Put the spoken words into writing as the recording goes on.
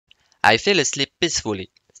I fell asleep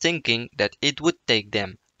peacefully, thinking that it would take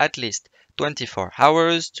them at least 24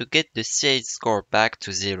 hours to get the siege score back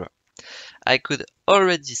to 0. I could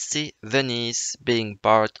already see Venice being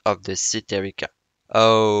part of the SEATERRICA.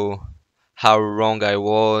 Oh, how wrong I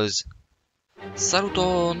was.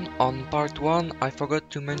 Saluton! On part 1, I forgot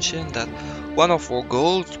to mention that one of our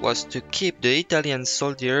goals was to keep the Italian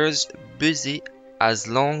soldiers busy as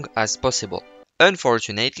long as possible.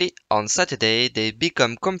 Unfortunately, on Saturday they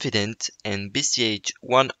become confident and besiege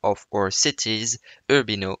one of our cities,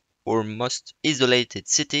 Urbino, our most isolated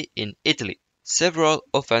city in Italy. Several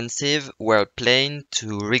offensives were planned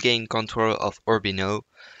to regain control of Urbino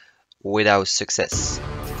without success.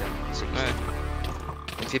 Ouais.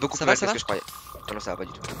 Il fait beaucoup Ça plus va, mal que ce que je croyais. Non, non, ça va pas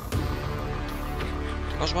du tout.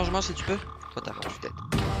 Mange si tu peux. Trop tard. Je suis dead.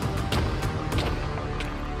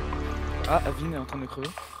 Ah, Avin est en train de crever.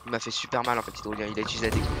 Il m'a fait super mal en fait, hydrolien. Il a utilisé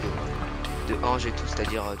la technique de ange et tout,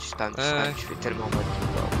 c'est-à-dire tu spams, tu fais tellement mal.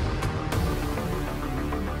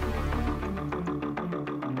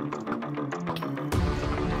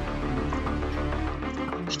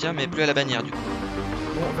 Je tiens, mais plus à la bannière du coup.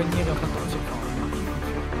 Bon, Vanille est en train de partir.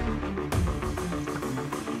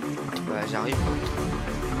 Bah, j'arrive.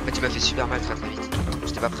 En fait, il m'a fait super mal très vite.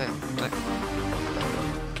 J'étais pas prêt. Hein. Ouais.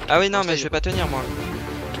 Ah oui, non, mais je vais pas tenir moi.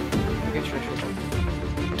 Ok, je suis là.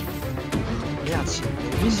 Merde, si.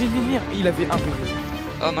 Viens. Il avait un peu.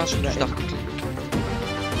 Oh mince, je dark quickly.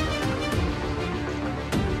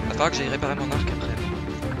 Va falloir que j'aille réparer mon arc après.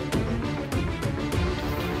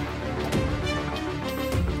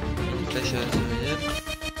 Une flèche Zuriel.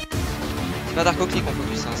 C'est pas dark click qu'on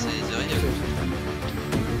focus, hein, c'est Zuriel.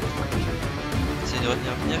 Essayez de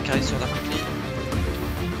retenir venir qui arrive sur dark click.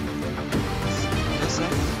 C'est ça.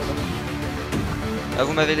 Ah,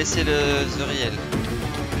 vous m'avez laissé le Zuriel.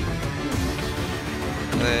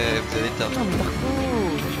 Ouais, vous avez tort. Putain, mais Marco,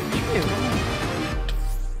 je vais me tuer, vraiment.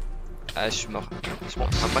 Ah, je suis mort. Bon,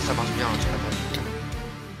 enfin, moi ça marche bien, hein, tu vois.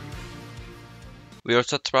 We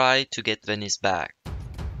also try to get Venice back.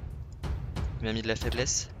 Il m'a mis de la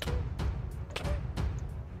faiblesse.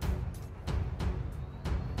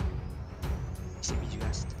 C'est mis du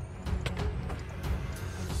last.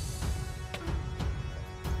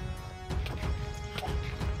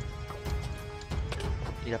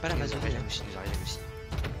 Il a pas la masse de J'arrive aussi.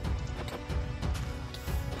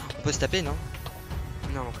 On peut se taper, non?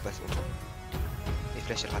 Non, on peut pas se monter. Les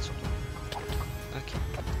flèches elles ratent sur toi. Ok.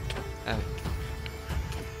 Ah ouais.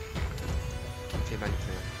 Ça me fait mal.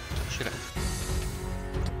 Je suis là.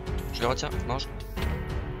 Je le retiens, mange.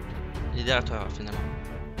 Il est derrière toi finalement.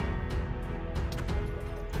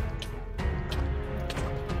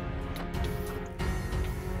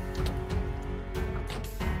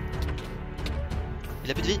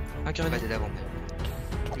 Il a plus de vie, un cœur et Pas demi. d'aide avant.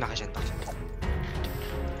 Il m'a régène parfait.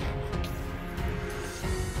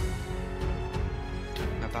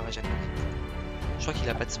 Il m'a pas régène. Je crois qu'il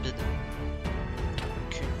a pas de speed.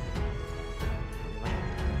 Qu'une.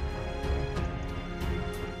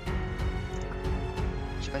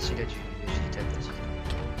 Je sais pas s'il a du agilité aquatique.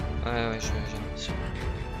 Ouais, j'ai l'impression.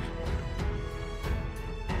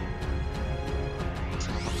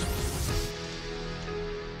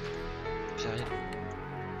 J'arrive.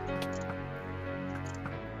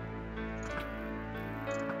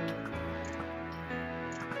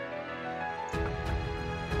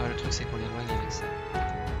 Ah, le truc c'est qu'on l'éloigne avec ça.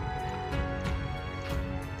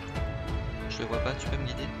 Je le vois pas, tu peux me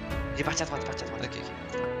guider? Il est parti à droite, Ok.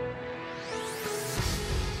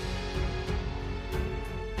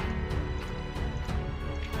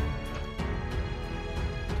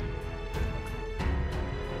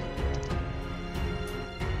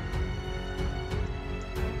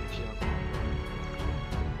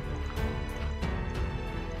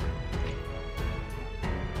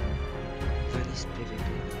 Venice PVP.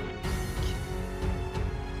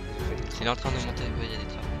 Il est en train de monter, ouais, il y a des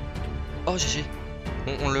trappes. Oh GG.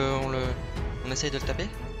 On essaye de le taper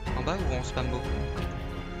en bas ou on spam beau?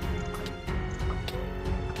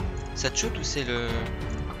 Ça te shoot ou c'est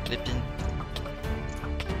l'épine?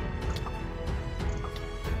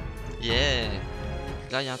 Yeah.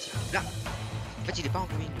 Là il y a un type. Là. En fait il est pas en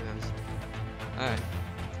queen le Merci. Ah ouais.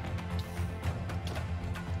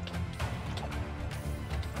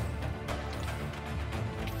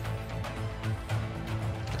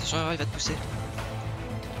 Attention, il va te pousser.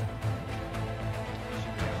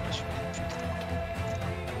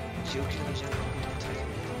 J'ai aucune régène.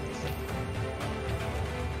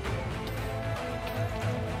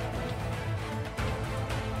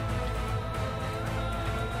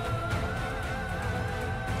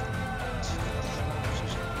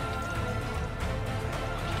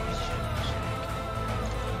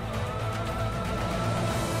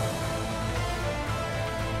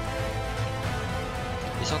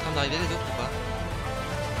 Ils sont en train d'arriver les autres ou pas?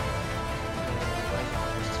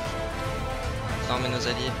 Ça emmène nos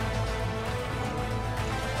alliés.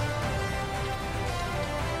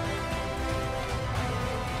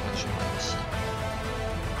 Ouais, je vais ici.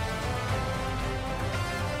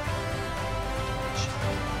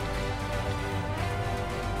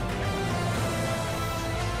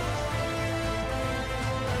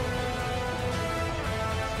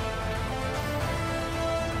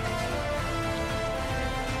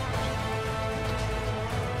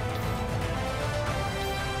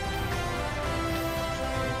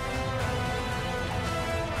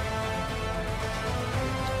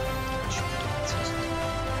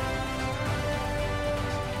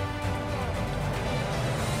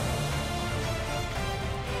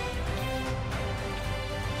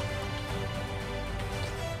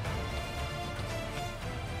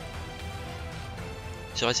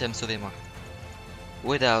 J'ai réussi à me sauver moi.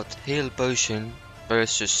 Without heal potion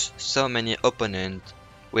versus so many opponents,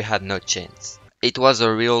 we had no chance. It was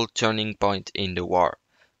a real turning point in the war.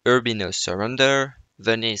 Urbino's surrender,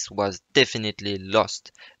 Venice was definitely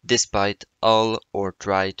lost despite all our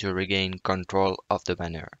try to regain control of the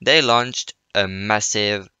banner. They launched a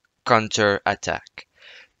massive counter-attack.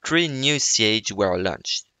 3 new sieges were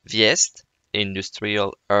launched. Viest,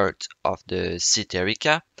 industrial heart of the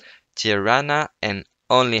SEATERRICA, Tirana and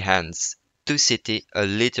Only Hands, 2 cities a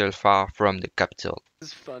little far from the capital. This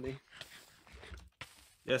is funny.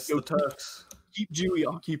 Yes, Yo, the Turks. Keep Dewey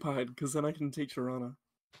occupied, because then I can take Tirana.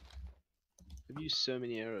 I've used so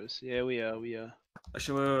many arrows. Yeah, we are.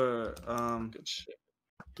 Actually, Good shit.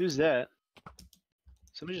 Who's that?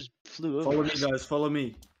 Somebody just flew over. follow me, us. guys. Follow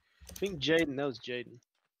me. I think Jaden. That was Jaden.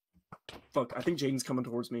 Fuck, I think Jaden's coming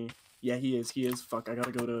towards me. Yeah, he is. Fuck, I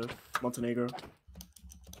gotta go to Montenegro.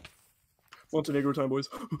 Montenegro time, boys.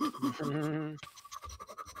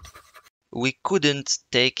 We couldn't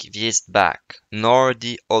take Viest back, nor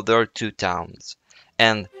the other 2 towns,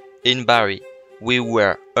 and in Bari, we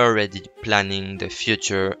were already planning the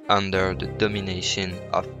future under the domination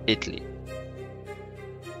of Italy.